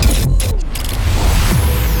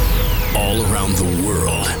around the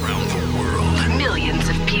world. Millions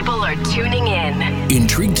of people are tuning in.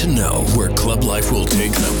 Intrigued to know where club life will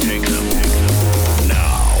take them.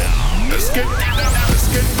 Now, let's get down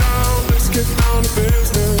to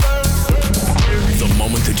business. The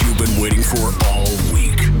moment that you've been waiting for all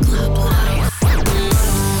week. Club life.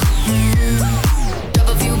 Pop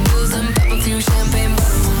a few booze and pop a few champagne.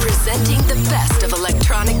 Presenting the best of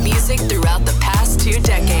electronic music throughout the past 2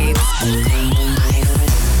 decades.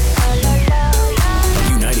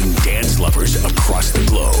 Uniting dance lovers across the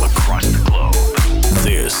globe.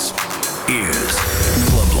 This is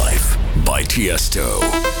Club Life by Tiësto.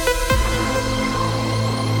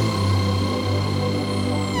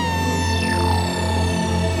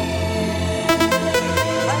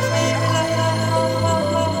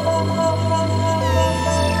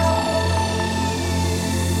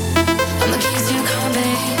 I'm the keys to your car,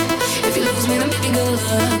 babe. If you lose me, then baby, good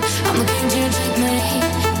luck. I'm the king to your checkmate.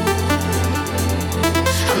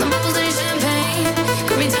 I'm the bubbles in your champagne.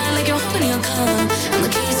 Grip me tight like you're holding your cup. I'm the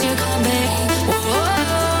keys to your car, babe. Whoa,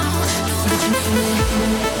 know that you need me.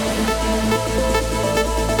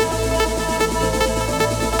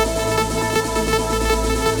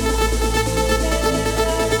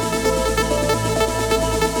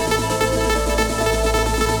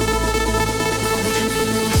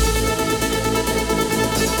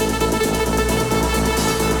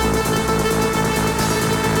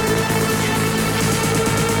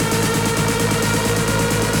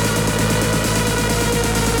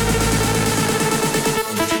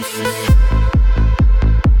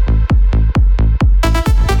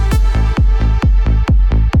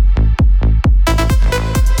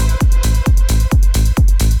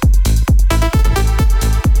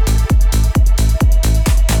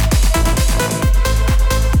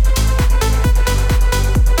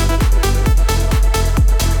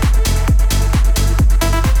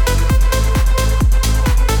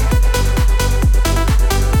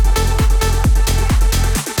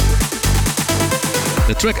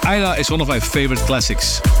 The track Ayla is one of my favorite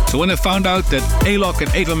classics. So when I found out that ALOK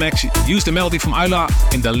and Max used the melody from Ayla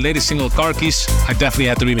in the latest single Car Keys, I definitely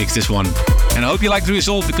had to remix this one. And I hope you like the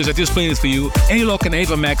result because I just played it for you. ALOK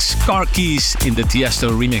and Max Car Keys in the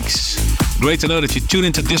Tiësto remix. Great to know that you tune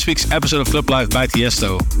into this week's episode of Club Life by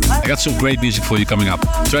Tiësto. I got some great music for you coming up.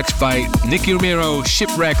 Tracks by Nicky Romero,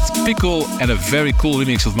 Shipwrecked, Pickle, and a very cool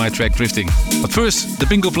remix of my track Drifting. But first, the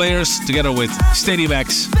Bingo Players together with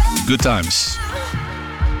Stadiumx, Good Times.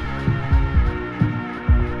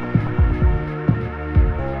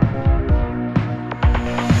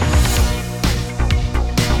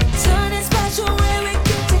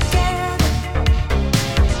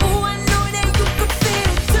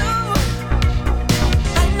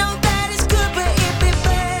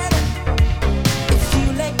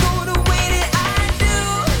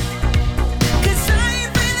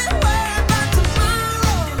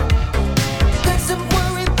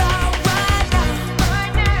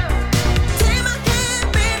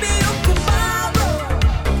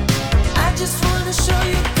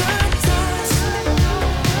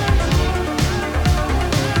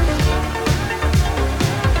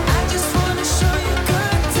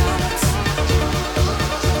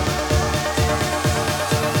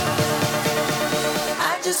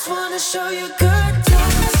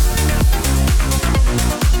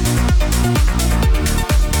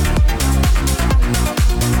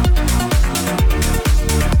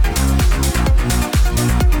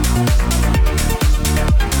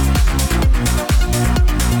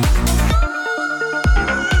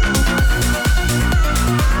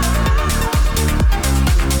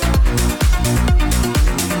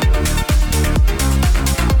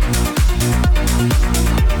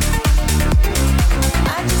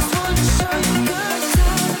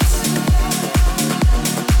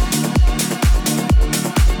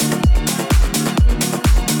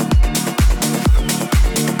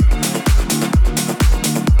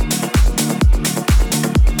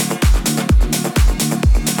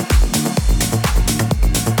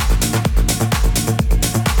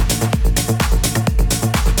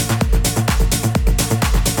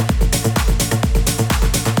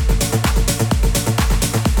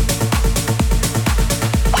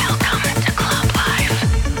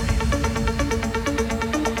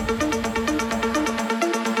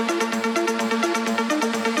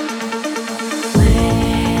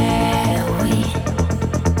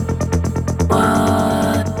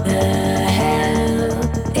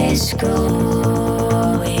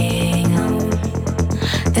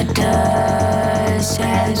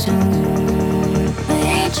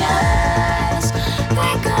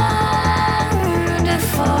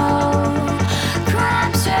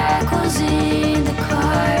 Crime circles in the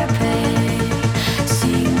carpet.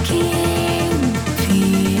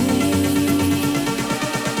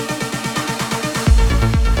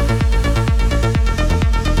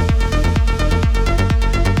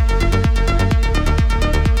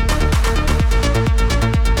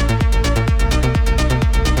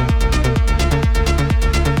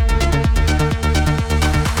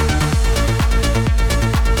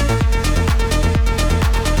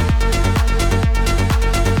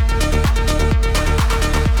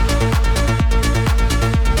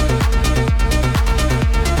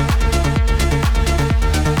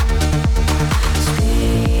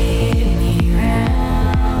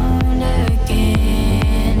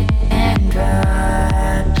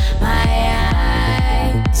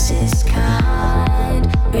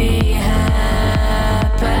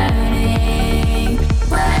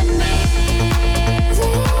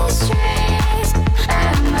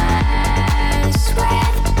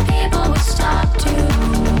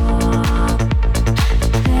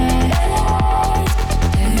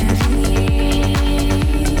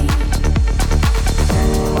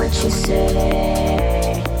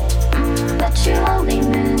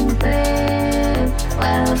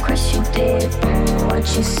 beat. What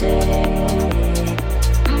you say?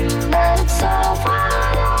 That it's all for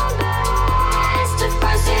the best. Of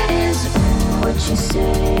course it is. What you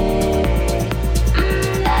say?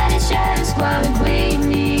 That it's just what we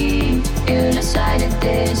need. You decided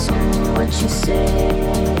this. What you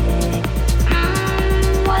say?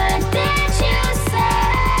 What did you say?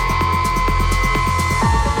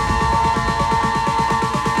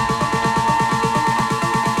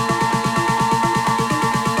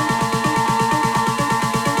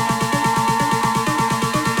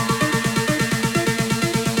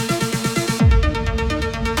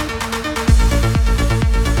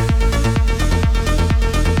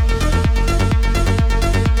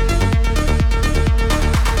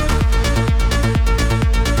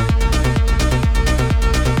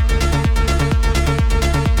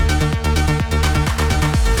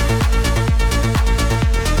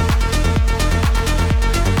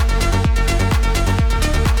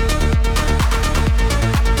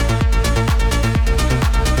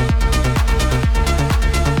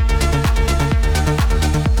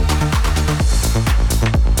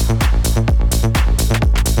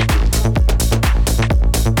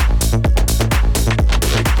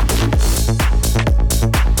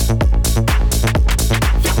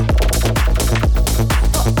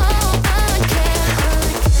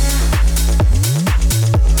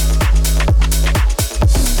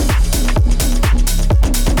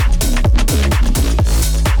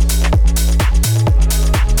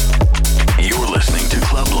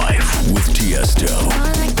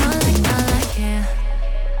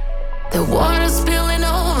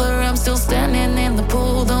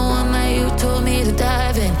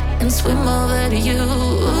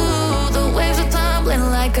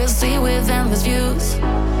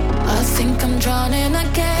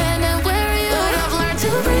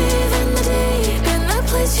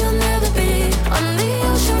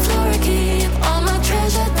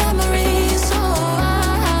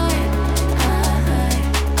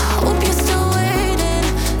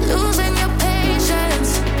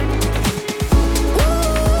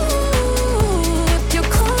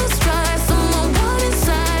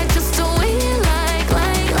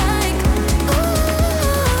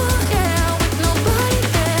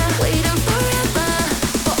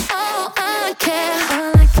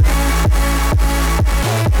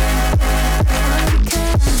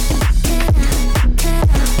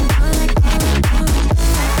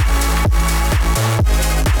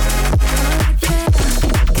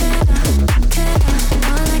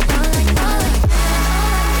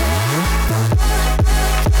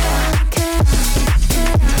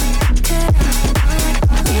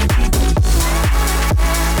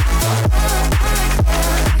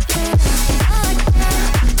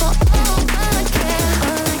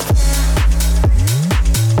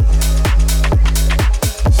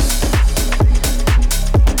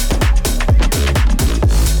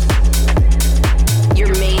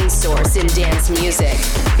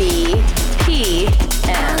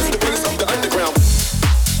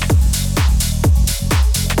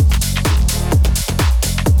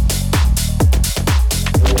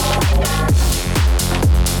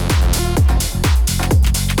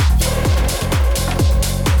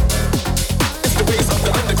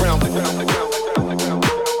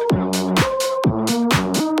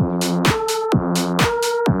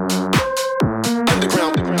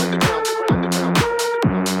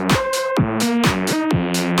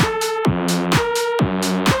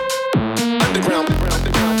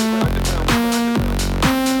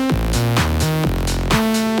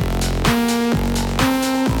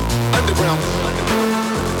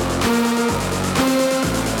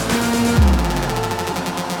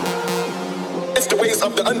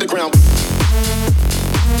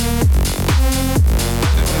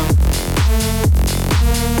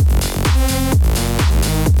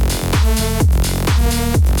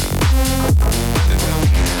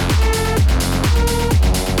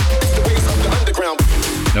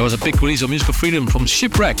 There was a big release of Musical Freedom from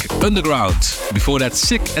Shipwreck, Underground. Before that,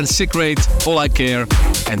 SIIK and Sickrate, All I Care.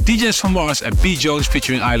 And DJs from Mars and B. Jones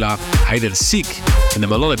featuring Ayla, I did SIIK in the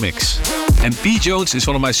Melodic mix. And B. Jones is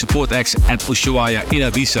one of my support acts at Ushuaia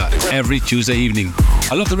in Ibiza every Tuesday evening.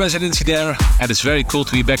 I love the residency there, and it's very cool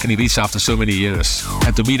to be back in Ibiza after so many years.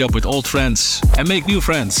 And to meet up with old friends and make new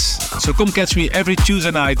friends. So come catch me every Tuesday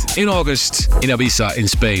night in August in Ibiza in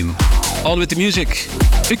Spain. On with the music,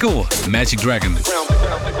 Pickle, Magic Dragon.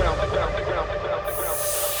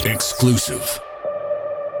 Exclusive.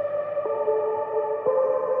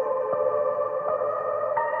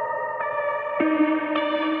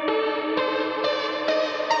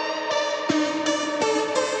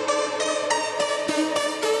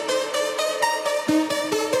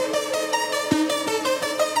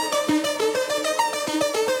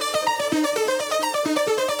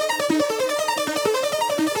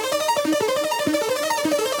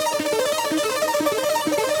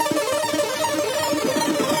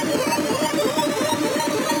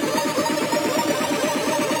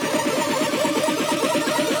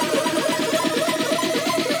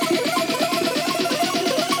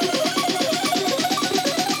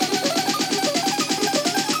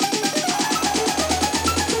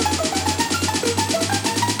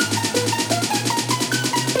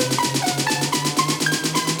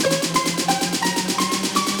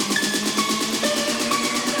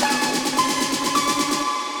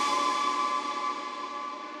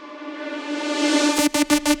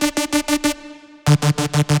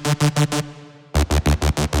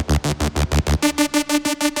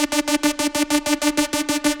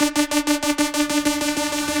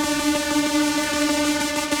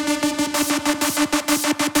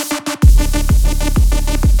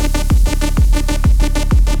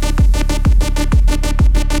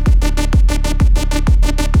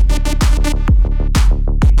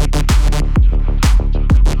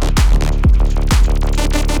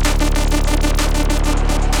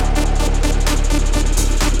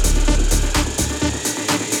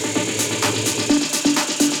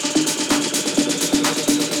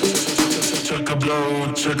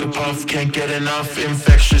 puff, can't get enough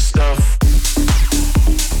infectious stuff.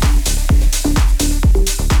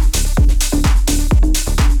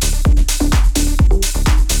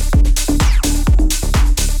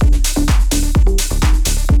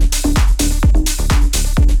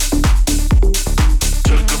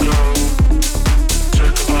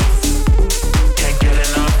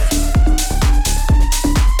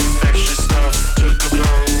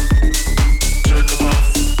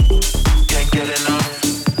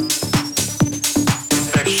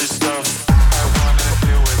 Stuff.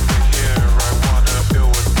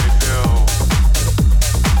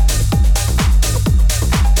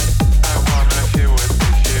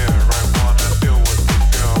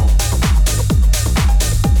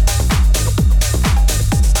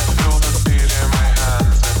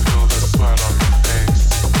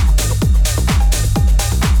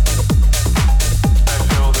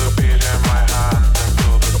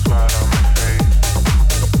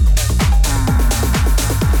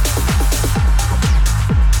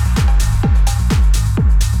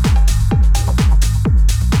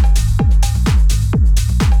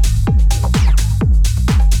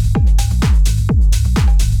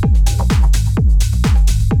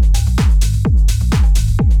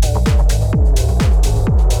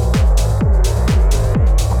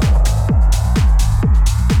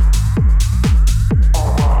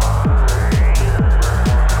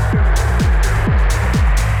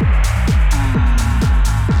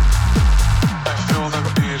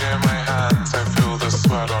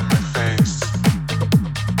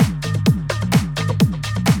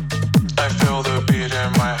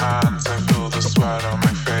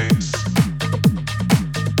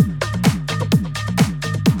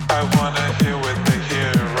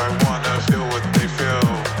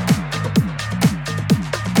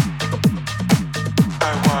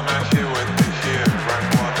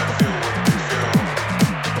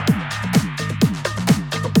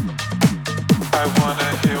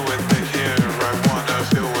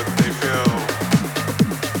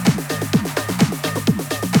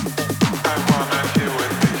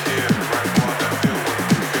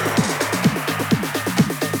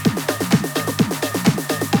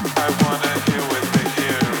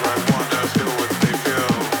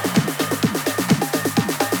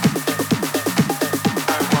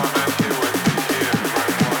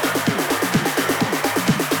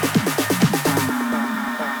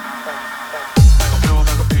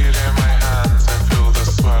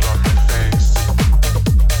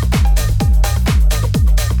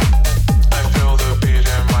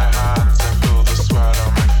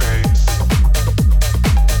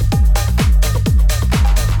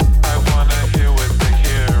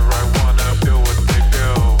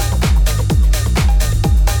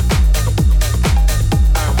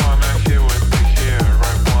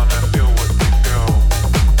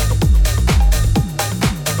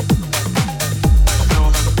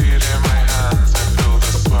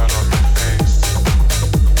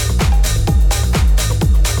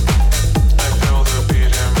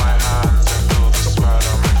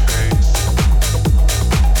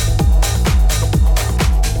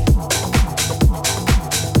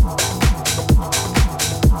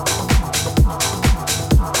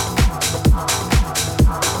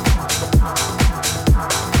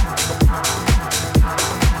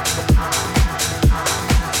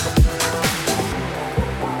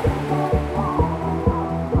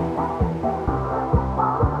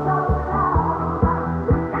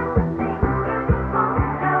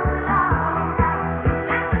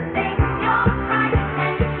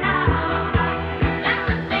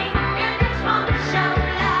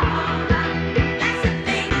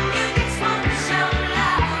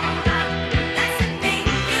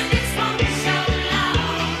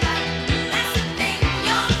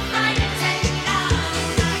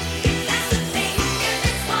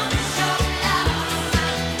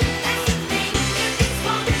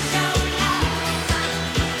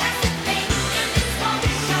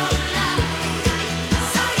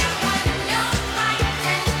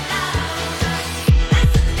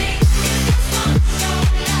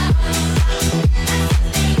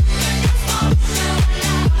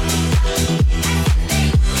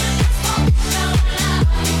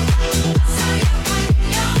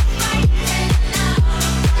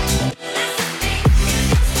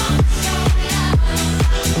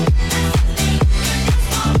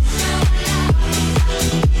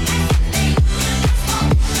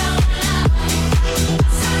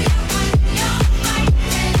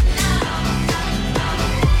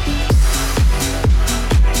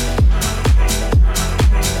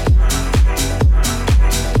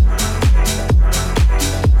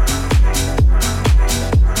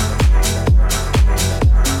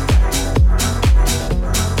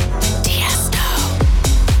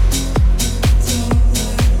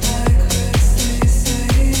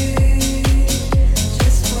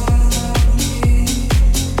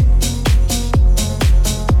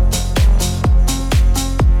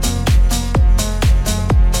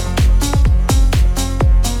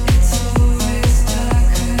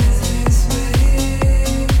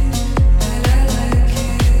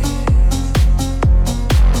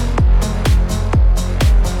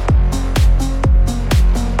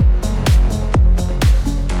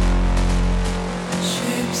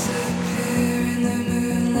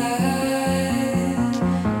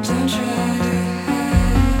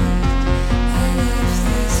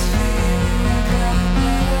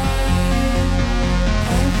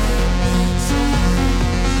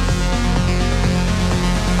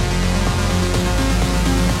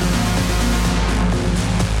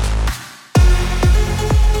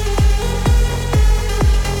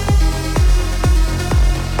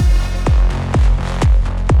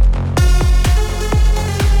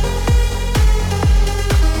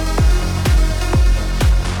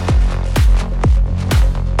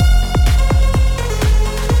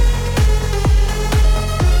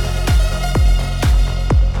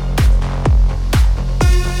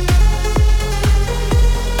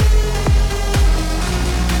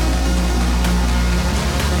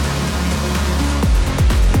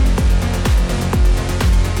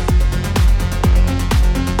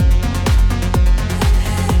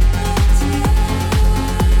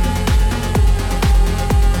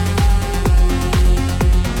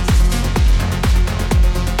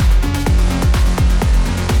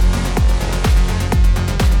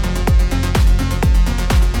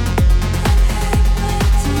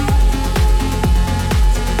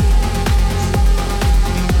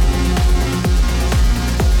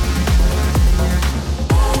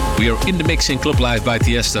 in the Mix in Club Life by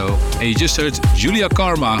Tiësto. And you just heard Julya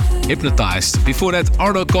Karma, Hypnotized. Before that,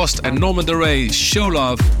 Arno Cost and Norman Doray, Show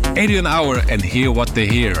Love, Adrian Hour and Hear What They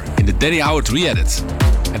Hear in the Danny Howard re-edit.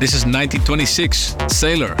 And this is 1926,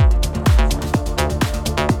 Sailor.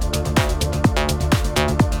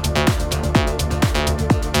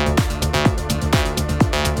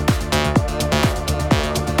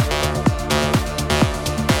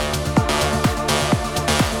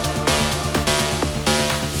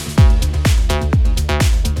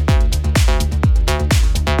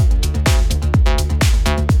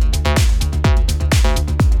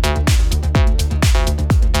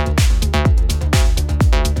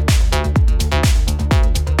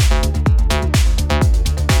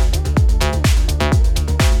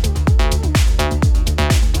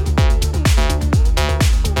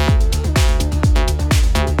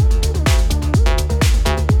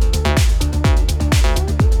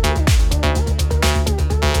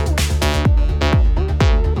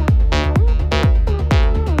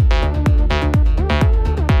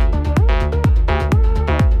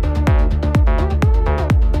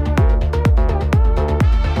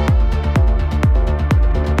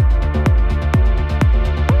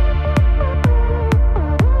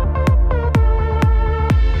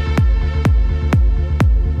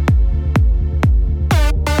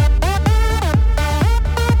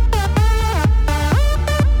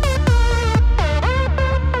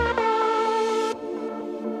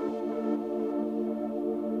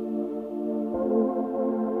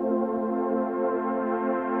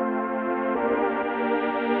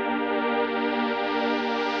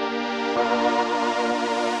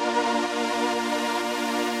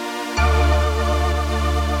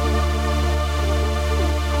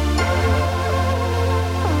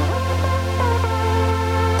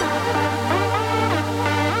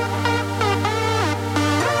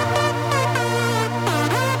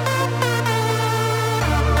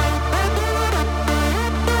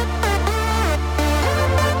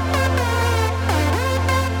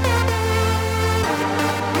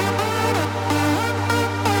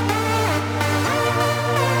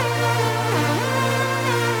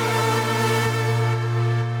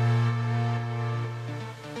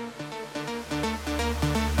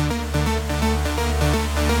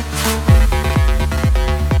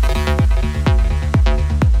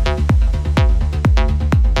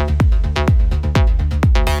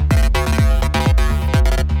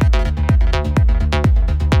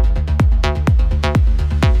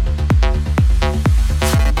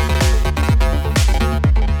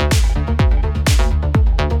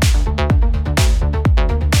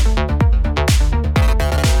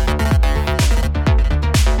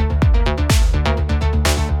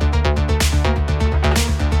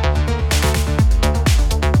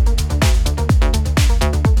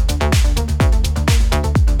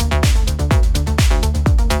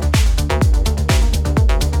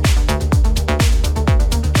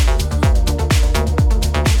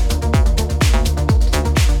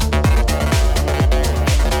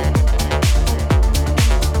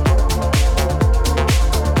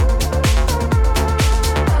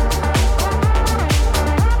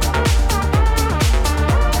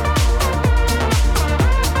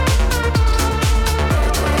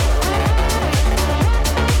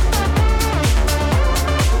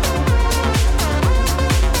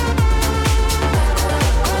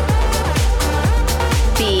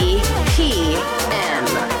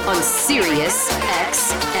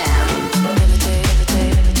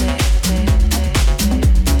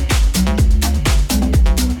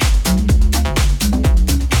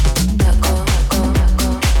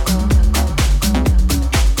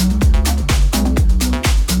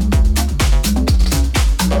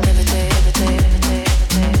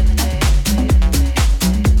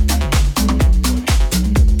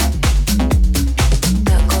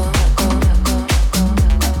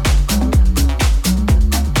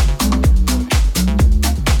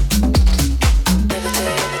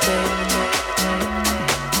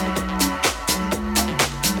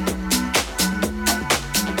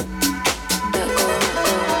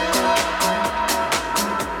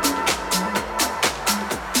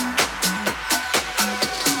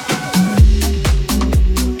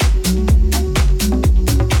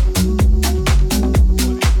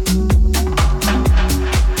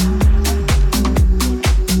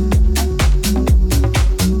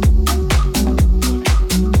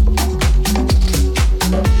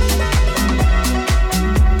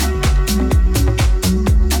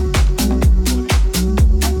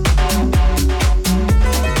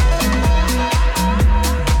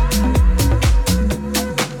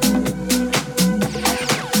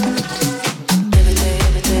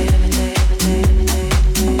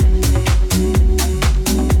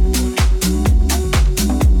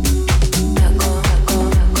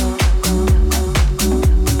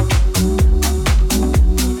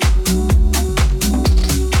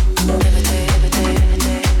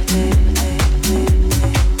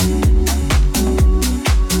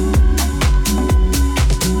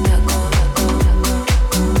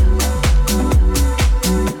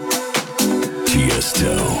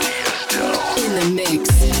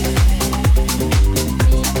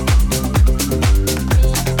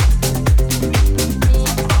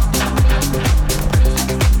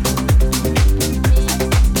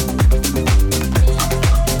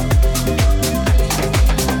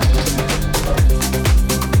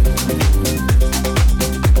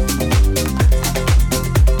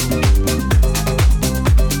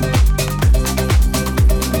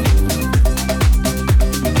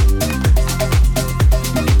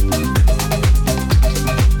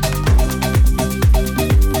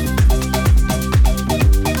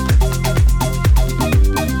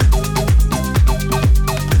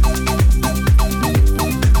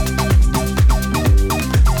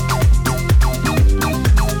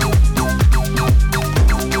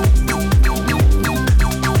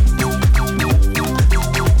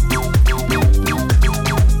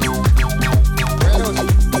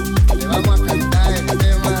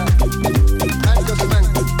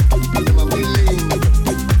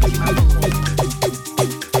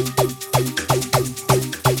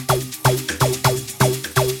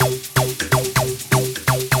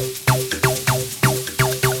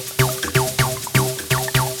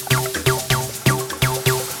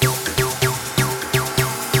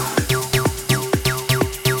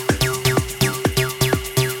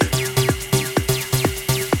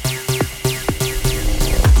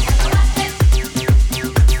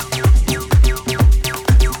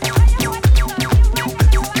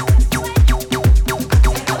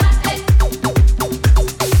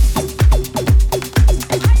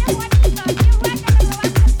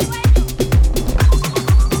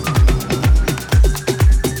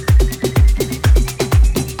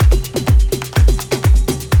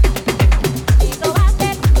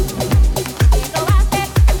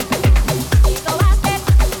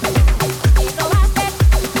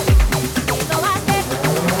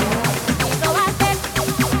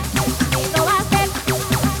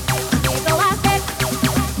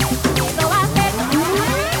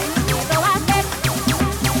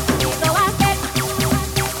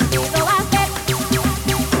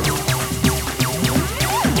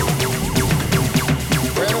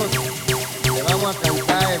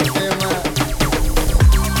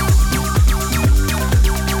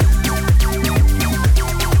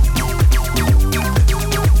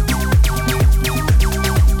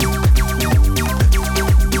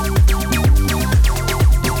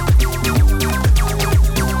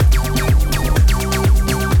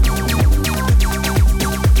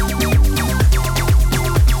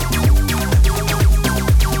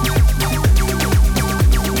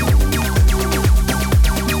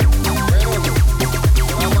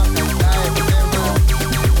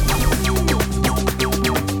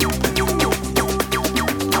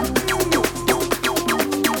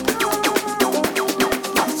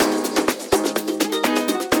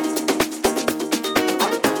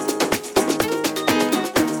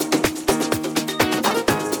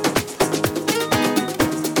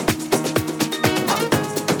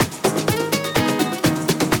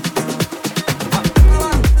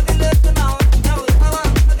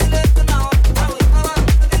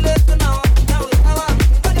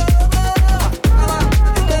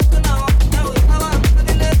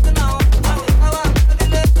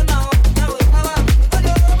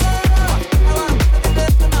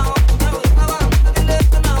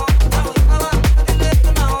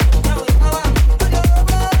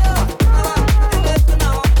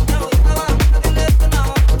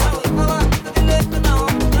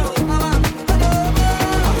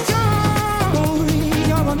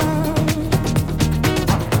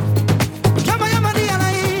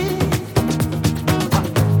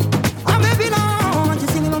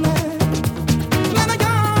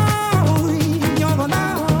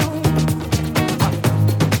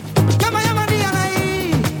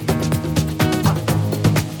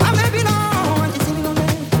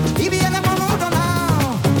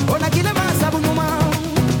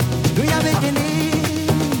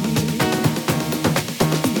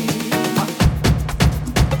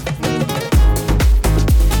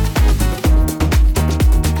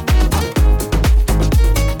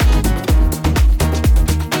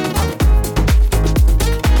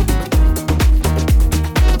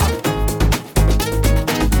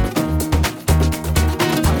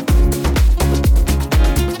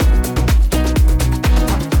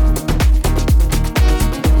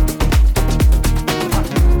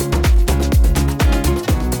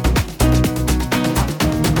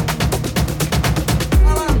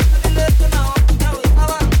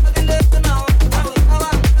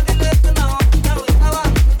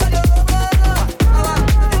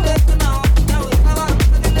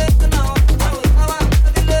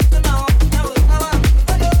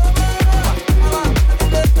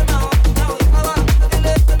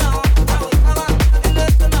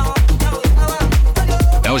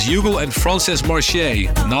 HUGEL and Frances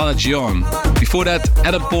Mercier, Nana Djon. Before that,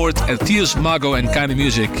 Adam Port and Theus, Mago and Kinda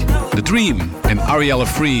Music, The Dream and Arielle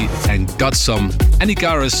Free and GotSome and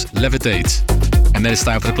Icarus, Levitate. And then it's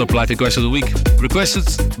time for the Club Live request of the week, requested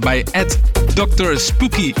by Dr.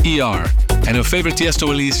 Spooky ER. And her favorite Tiësto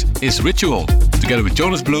release is Ritual, together with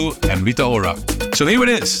Jonas Blue and Rita Ora. So here it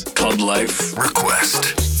is. Club Life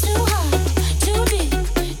request.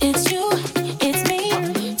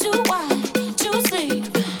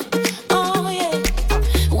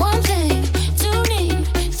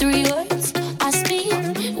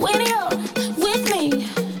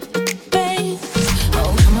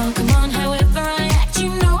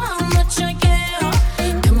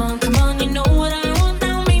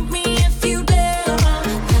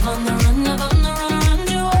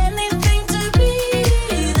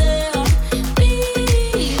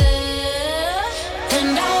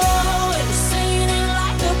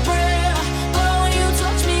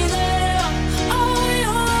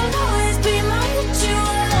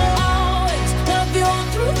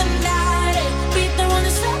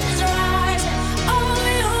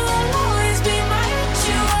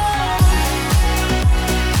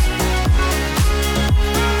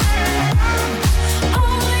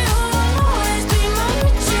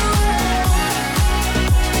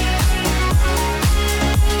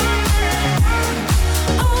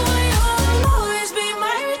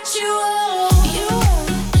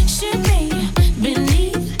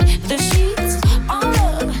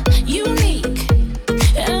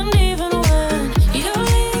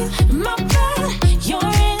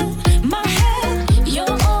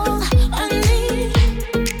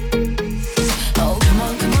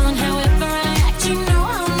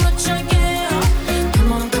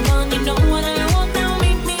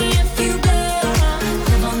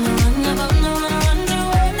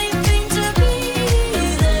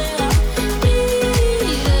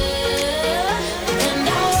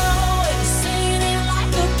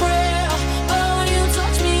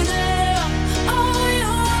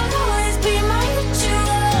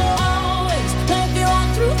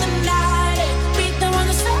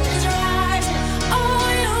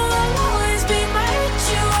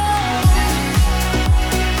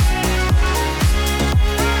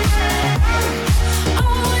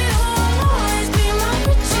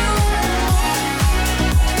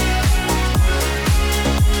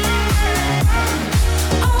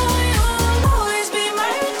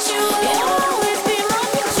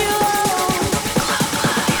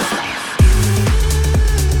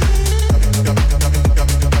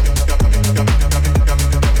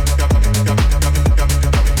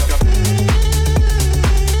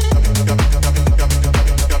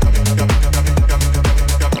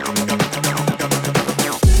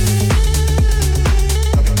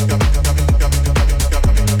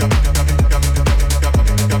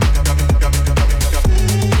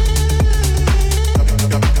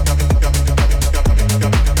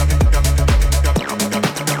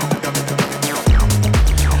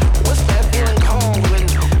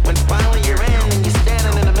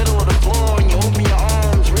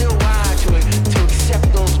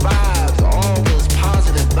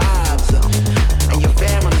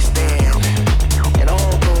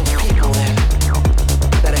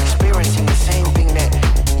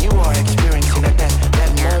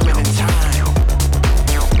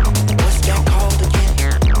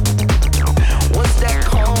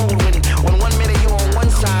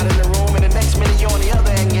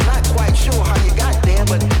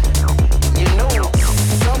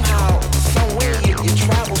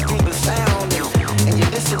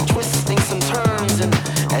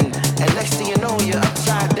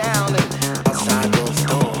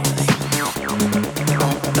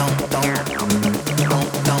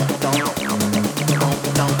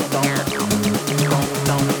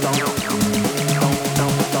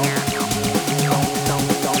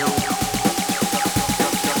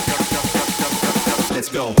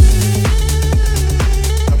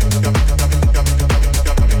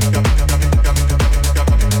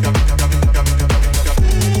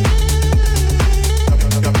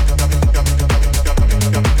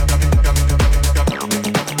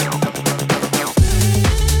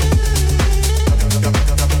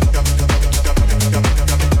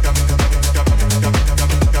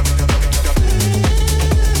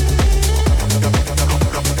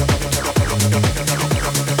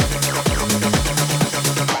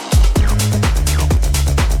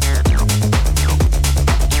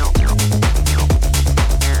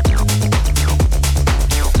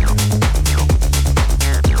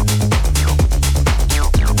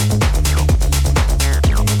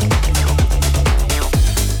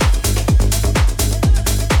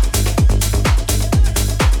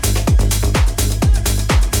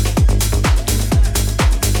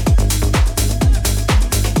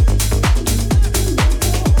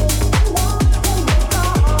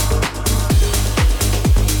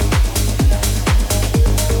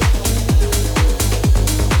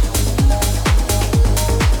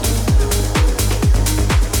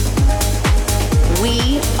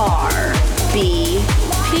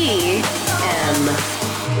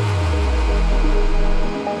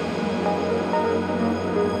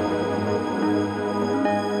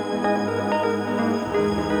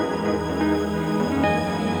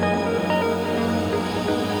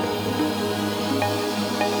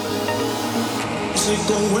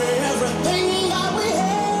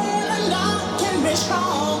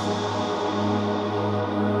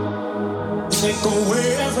 Take away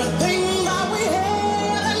everything that we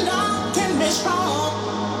had, and I can be strong.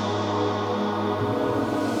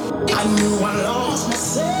 I knew I lost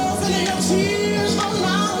myself in your tears, but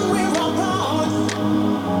now we're all gone.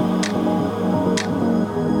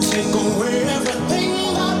 Take away everything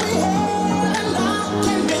that we had, and I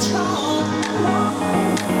can be strong.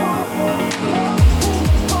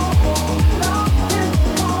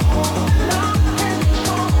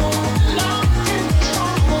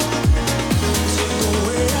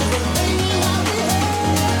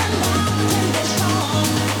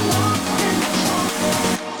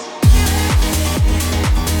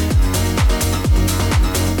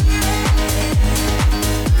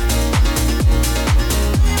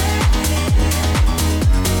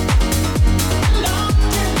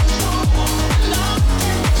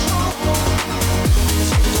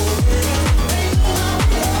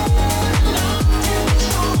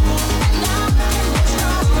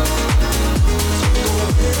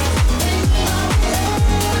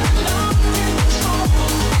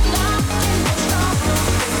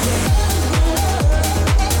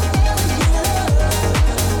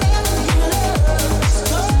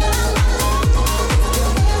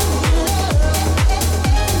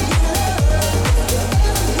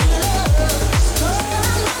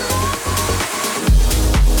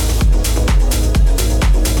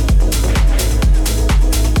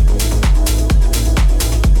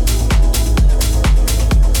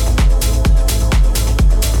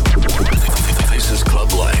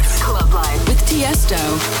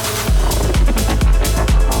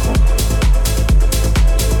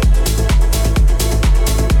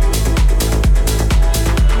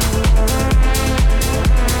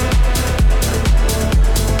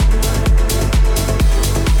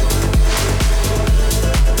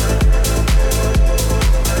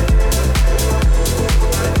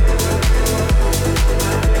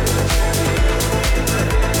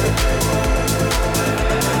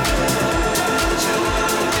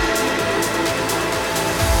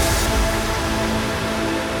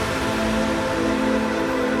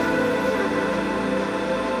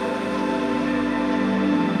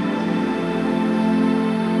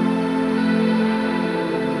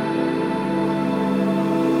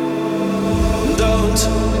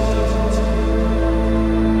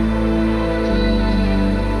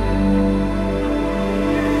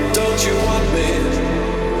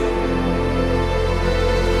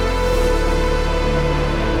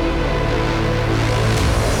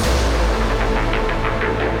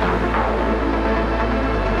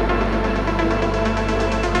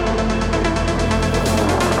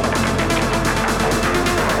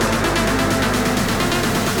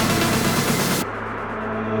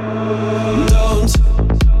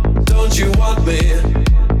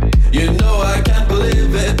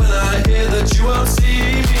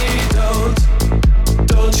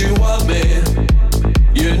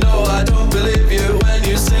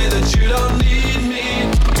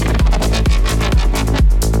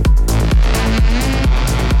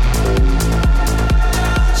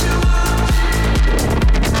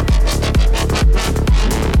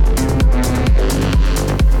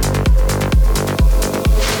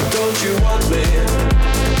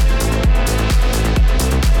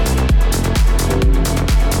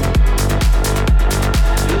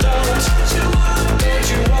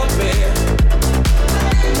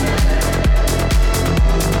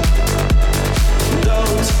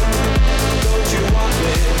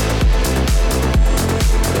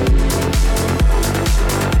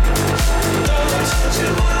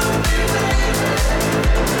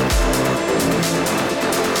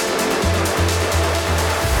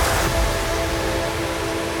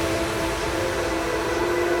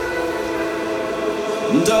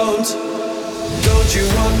 Don't you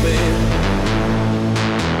want me?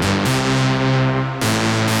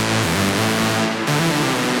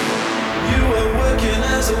 You were working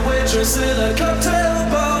as a waitress in a cocktail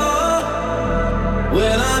bar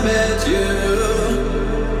when I met you.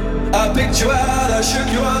 I picked you out, I shook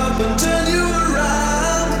you up and turned you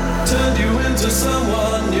around, turned you into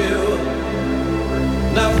someone new.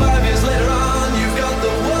 Now 5 years later on, you've got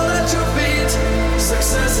the world at your feet.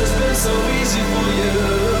 Success has been so easy for you.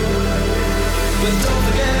 But don't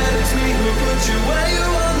forget it's me who put you where you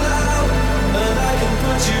are now, and I can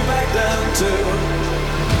put you back down too.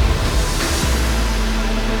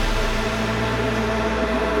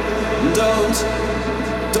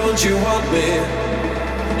 Don't you want me?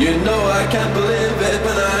 You know I can't believe it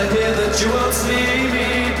when I hear that you won't see me.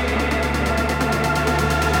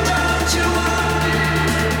 Don't you want me?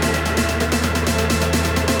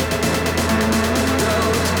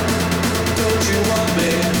 Don't you want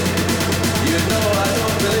me? You know I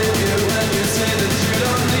don't believe you when you say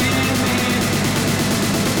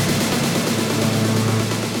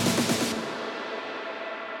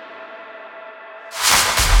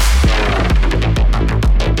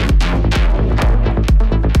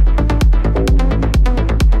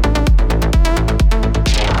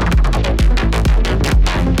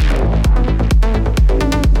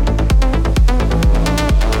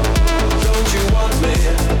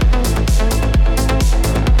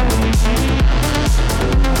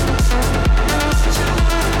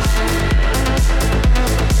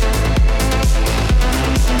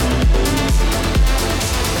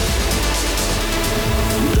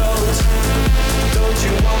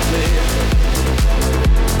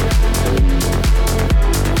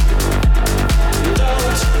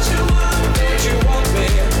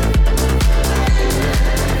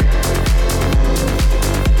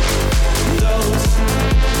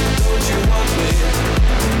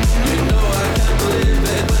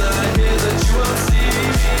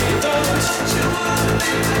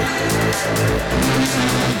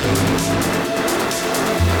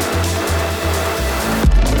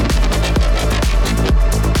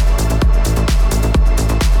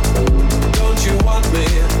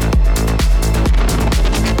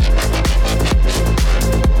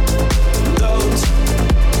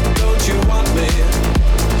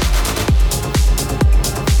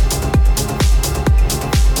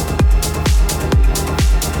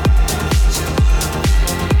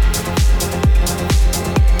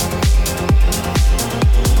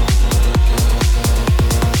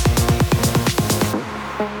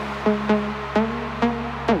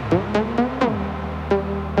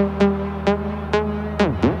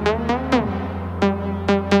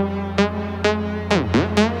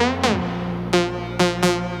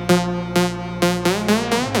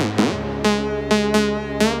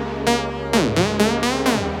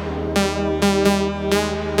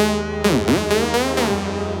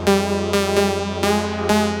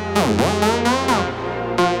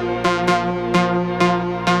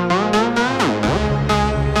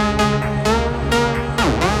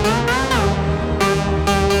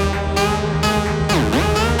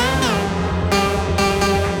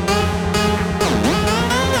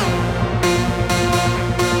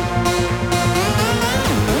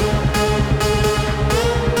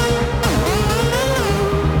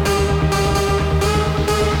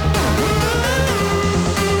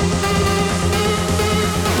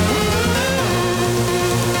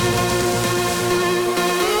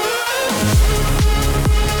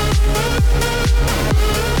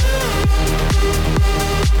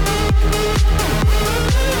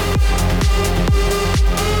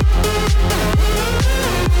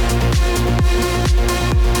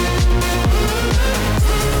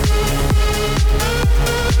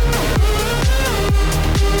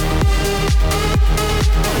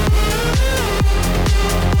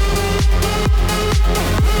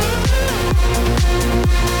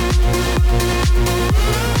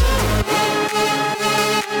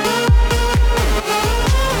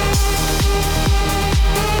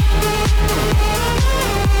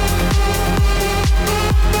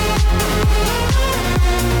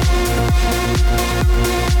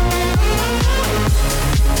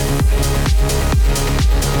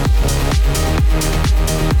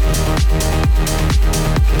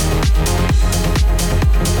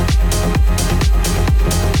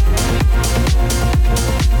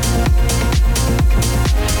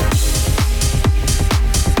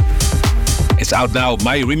out now,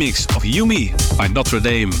 my remix of Yumi by Notre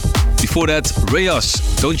Dame. Before that,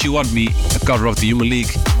 Ryos, Don't You Want Me, a cover of the Human League.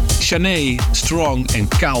 Chaney, Strong, and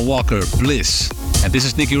Kyle Walker, Bliss. And this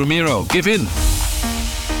is Nicky Romero, Give In.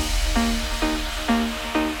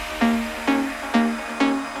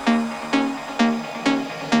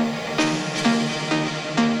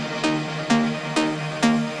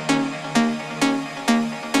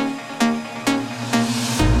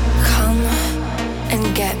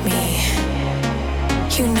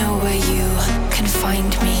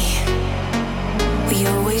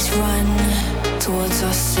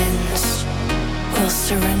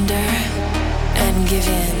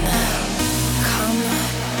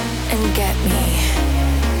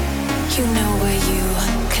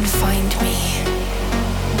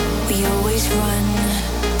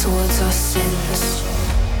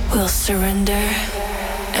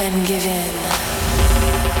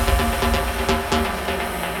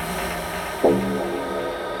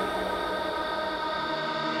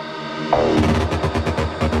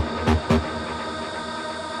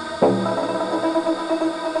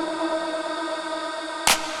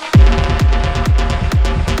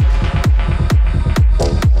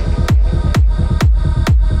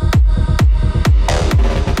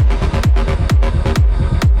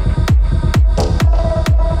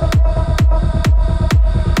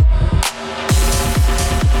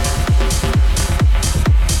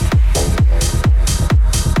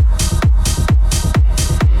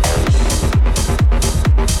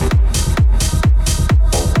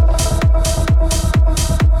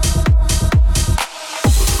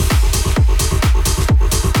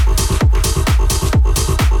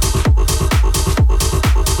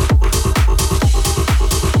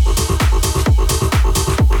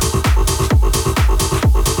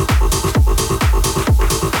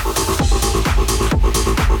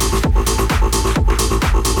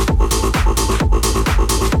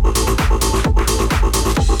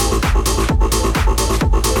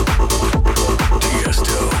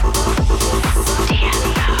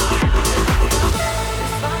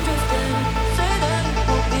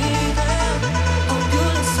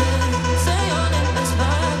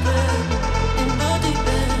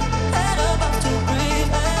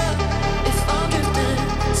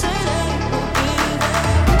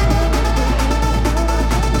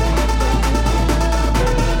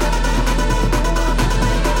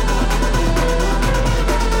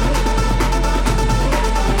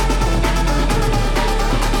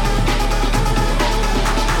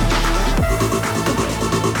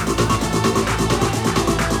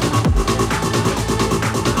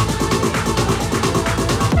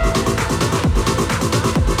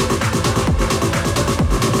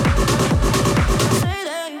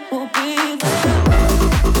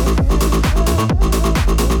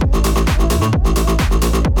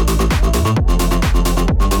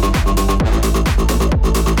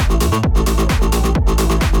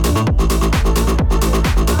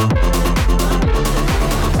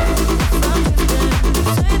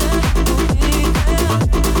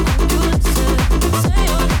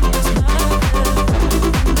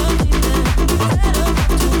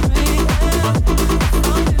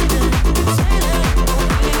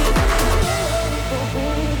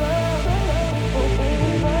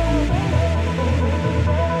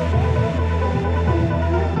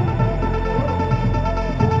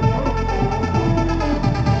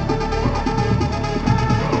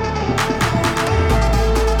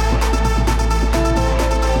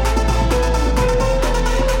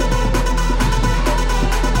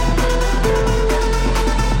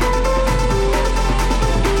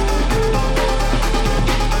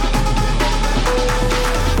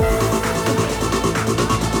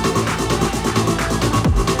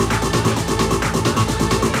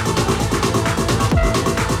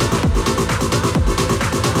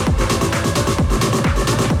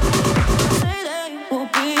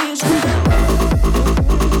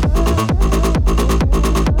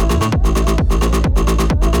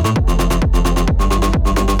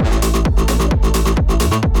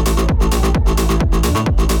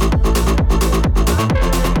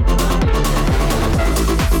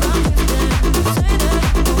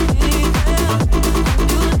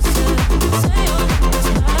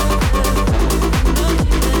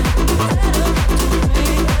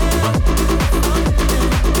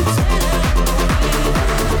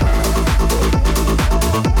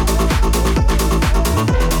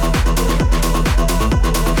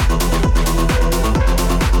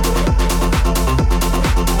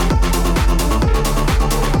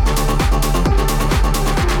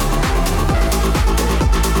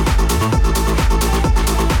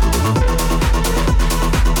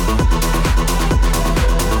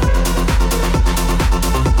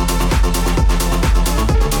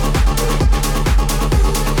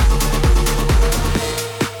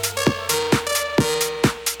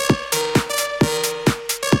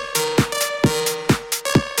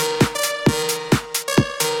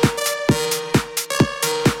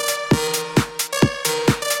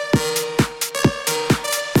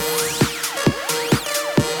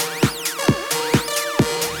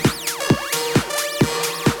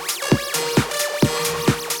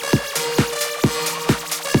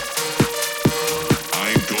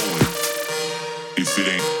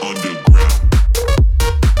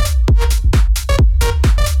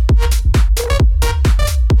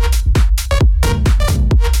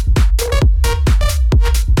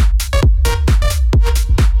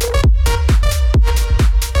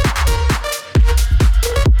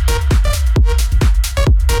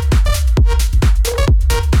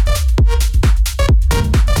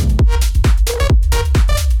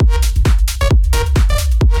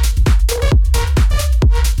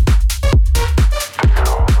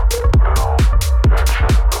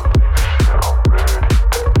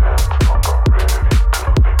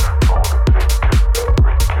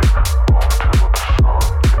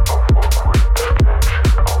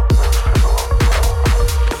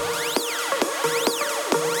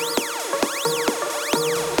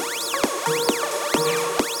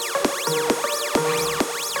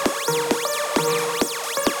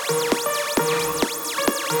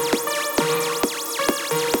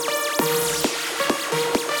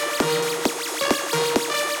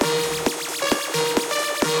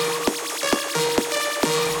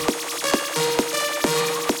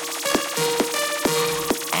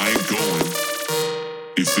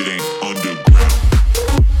 if it ain't underground.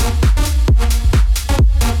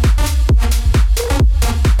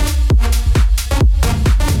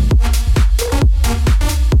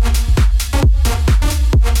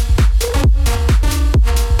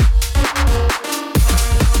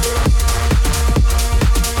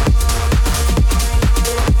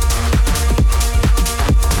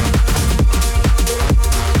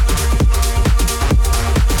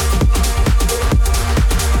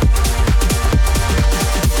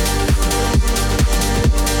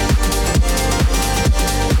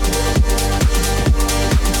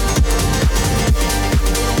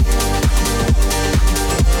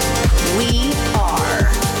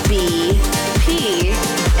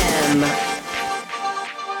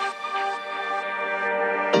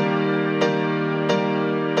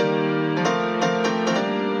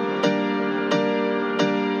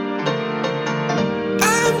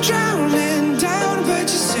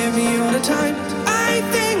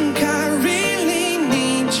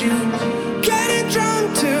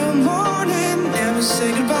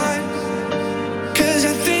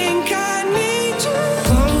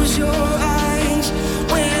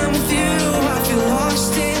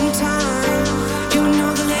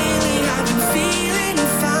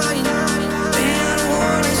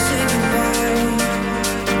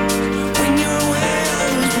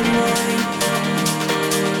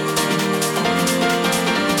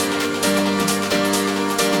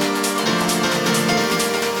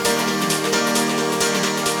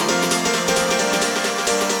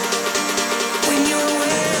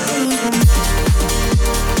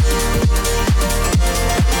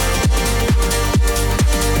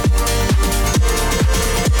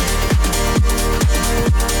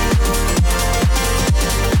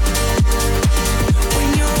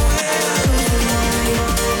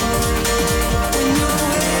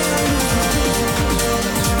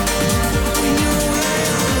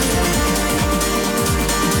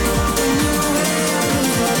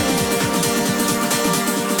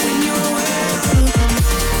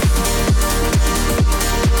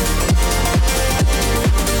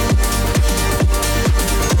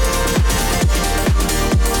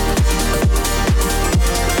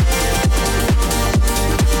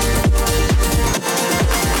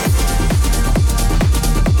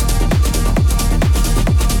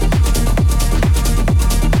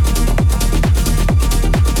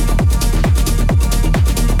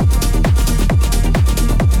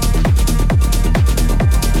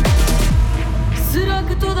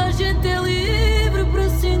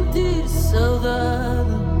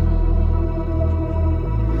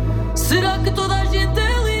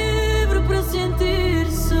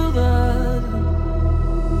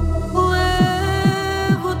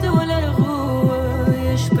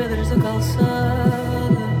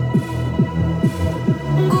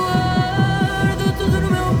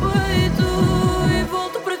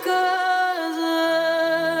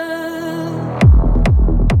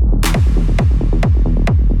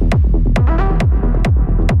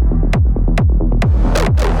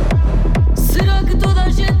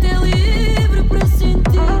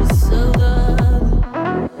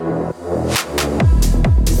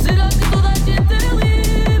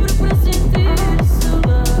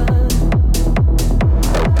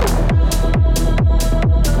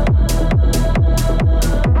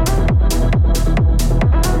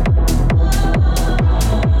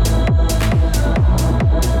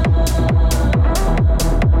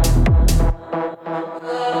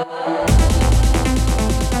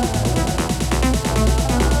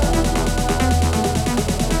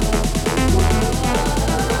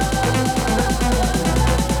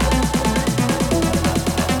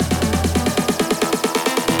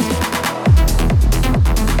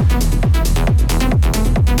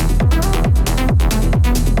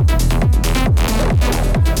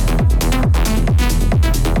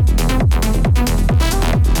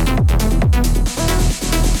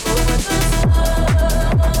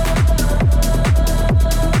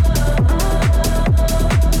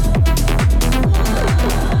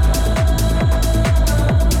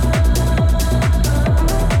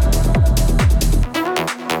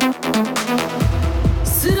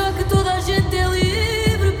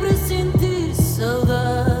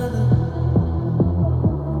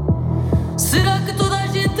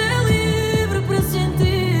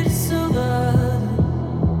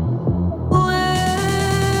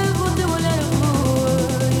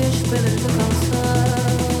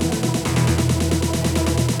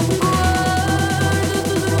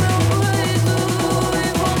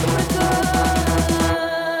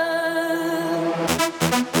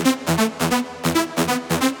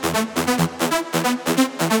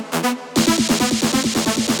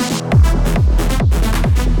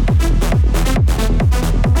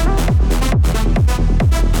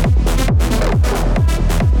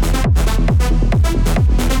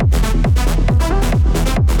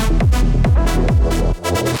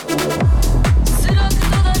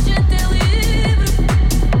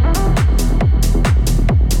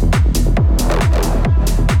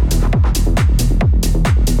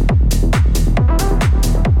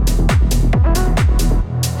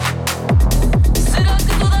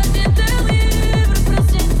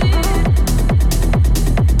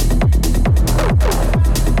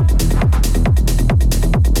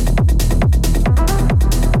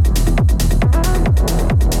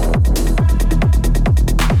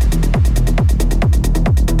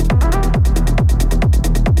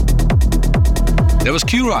 There was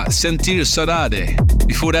Cura, Sentir Saudade.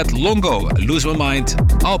 Before that, Longo, Lose My Mind,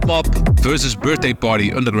 Alp Mop versus Birthday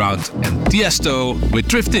Party Underground, and Tiësto with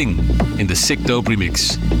Drifting in the Sick Dope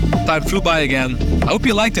remix. Time flew by again. I hope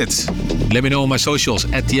you liked it. Let me know on my socials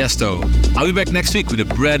at Tiësto. I'll be back next week with a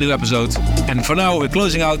brand new episode. And for now, we're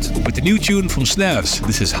closing out with the new tune from Snares.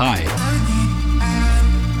 This is High.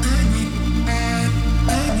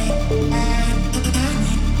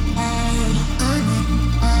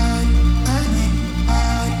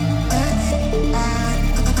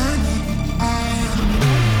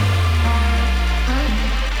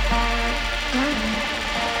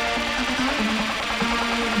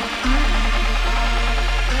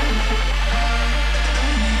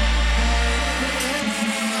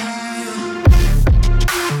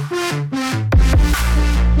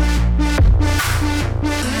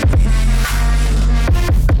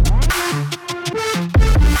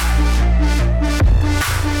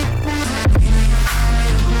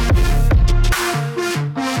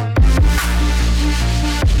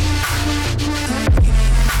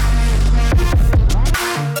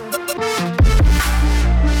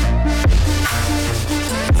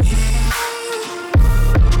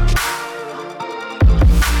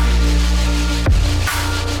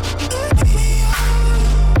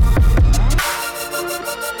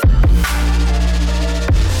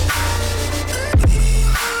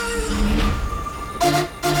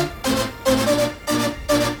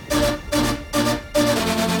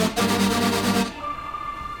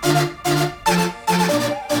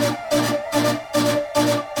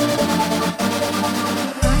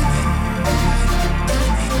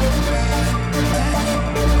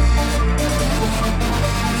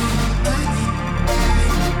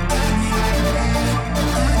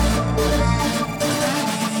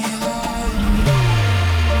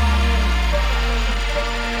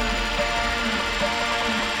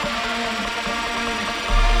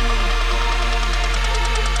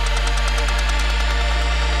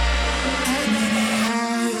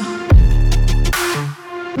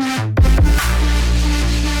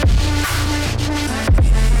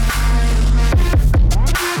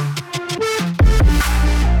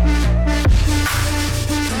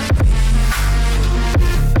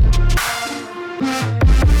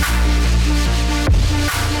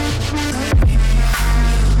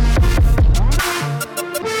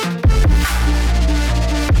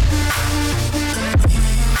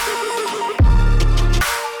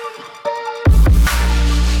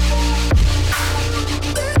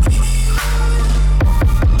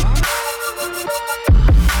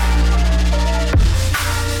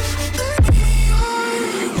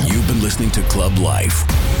 Club Life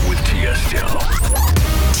with Tiësto.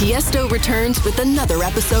 Tiësto returns with another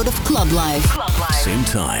episode of Club Life. Same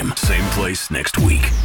time, same place next week.